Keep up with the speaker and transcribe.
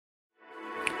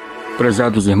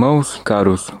Prezados irmãos,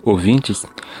 caros ouvintes,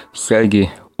 segue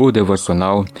o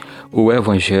devocional, o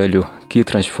Evangelho que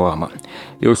transforma.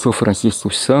 Eu sou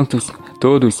Francisco Santos,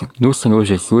 todos no Senhor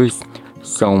Jesus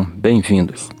são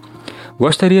bem-vindos.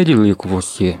 Gostaria de ler com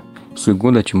você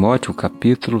 2 Timóteo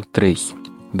capítulo 3,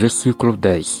 versículo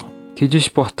 10, que diz,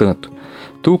 portanto,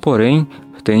 tu, porém,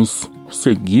 tens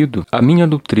seguido a minha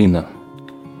doutrina,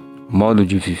 modo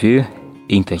de viver,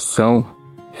 intenção,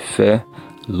 fé,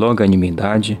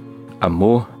 longanimidade,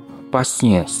 amor,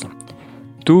 paciência.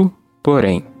 Tu,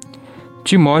 porém,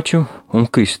 Timóteo, um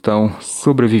cristão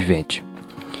sobrevivente.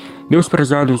 Meus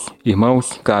prezados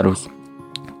irmãos, caros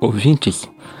ouvintes,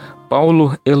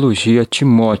 Paulo elogia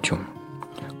Timóteo,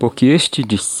 porque este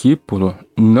discípulo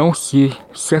não se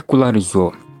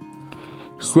secularizou.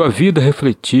 Sua vida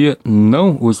refletia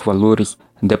não os valores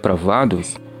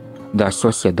depravados da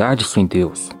sociedade sem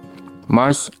Deus,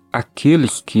 mas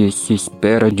aqueles que se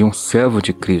espera de um servo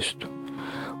de Cristo.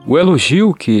 O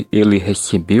elogio que ele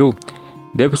recebeu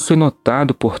deve ser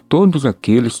notado por todos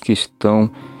aqueles que estão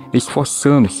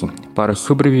esforçando-se para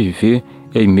sobreviver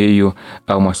em meio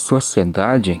a uma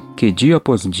sociedade que dia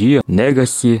após dia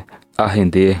nega-se a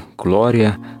render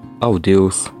glória ao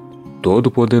Deus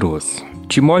Todo-Poderoso.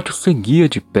 Timóteo seguia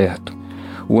de perto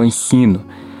o ensino,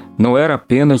 não era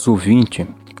apenas ouvinte,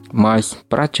 mas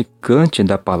praticante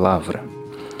da palavra.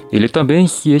 Ele também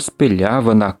se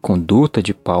espelhava na conduta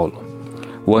de Paulo.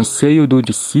 O anseio do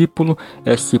discípulo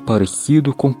é ser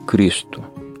parecido com Cristo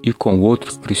e com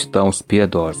outros cristãos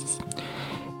piedosos.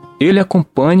 Ele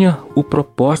acompanha o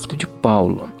propósito de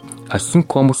Paulo. Assim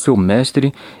como seu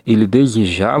mestre, ele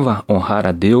desejava honrar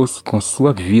a Deus com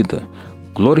sua vida,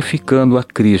 glorificando a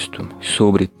Cristo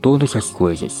sobre todas as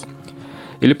coisas.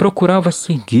 Ele procurava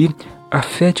seguir a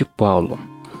fé de Paulo,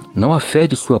 não a fé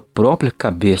de sua própria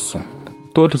cabeça.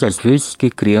 Todas as vezes que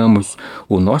criamos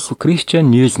o nosso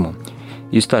cristianismo,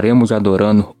 estaremos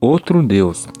adorando outro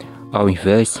Deus, ao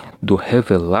invés do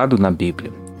revelado na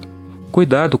Bíblia.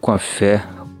 Cuidado com a fé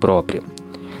própria.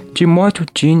 Timóteo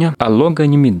tinha a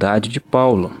longanimidade de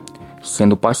Paulo,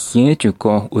 sendo paciente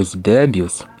com os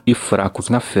débeis e fracos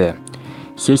na fé,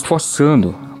 se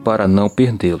esforçando para não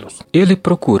perdê-los. Ele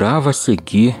procurava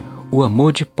seguir o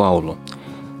amor de Paulo,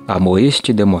 amor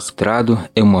este demonstrado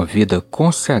em uma vida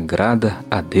consagrada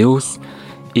a Deus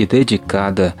e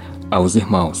dedicada aos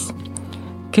irmãos.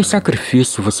 Que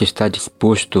sacrifício você está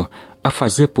disposto a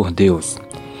fazer por Deus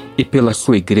e pela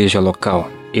sua igreja local?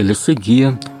 Ele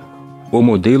seguia o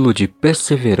modelo de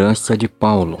perseverança de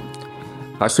Paulo,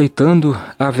 aceitando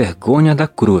a vergonha da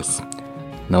cruz,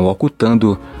 não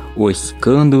ocultando o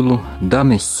escândalo da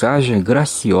mensagem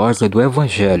graciosa do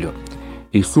Evangelho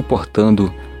e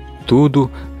suportando tudo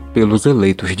pelos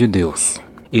eleitos de Deus.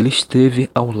 Ele esteve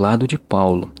ao lado de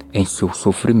Paulo em seu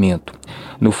sofrimento,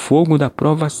 no fogo da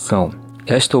provação.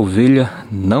 Esta ovelha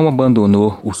não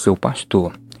abandonou o seu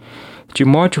pastor.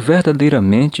 Timóteo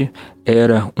verdadeiramente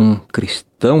era um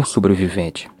cristão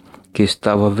sobrevivente, que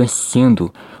estava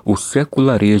vencendo o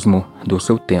secularismo do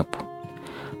seu tempo.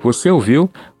 Você ouviu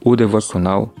o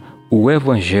devocional, o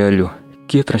Evangelho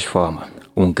que transforma.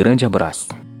 Um grande abraço.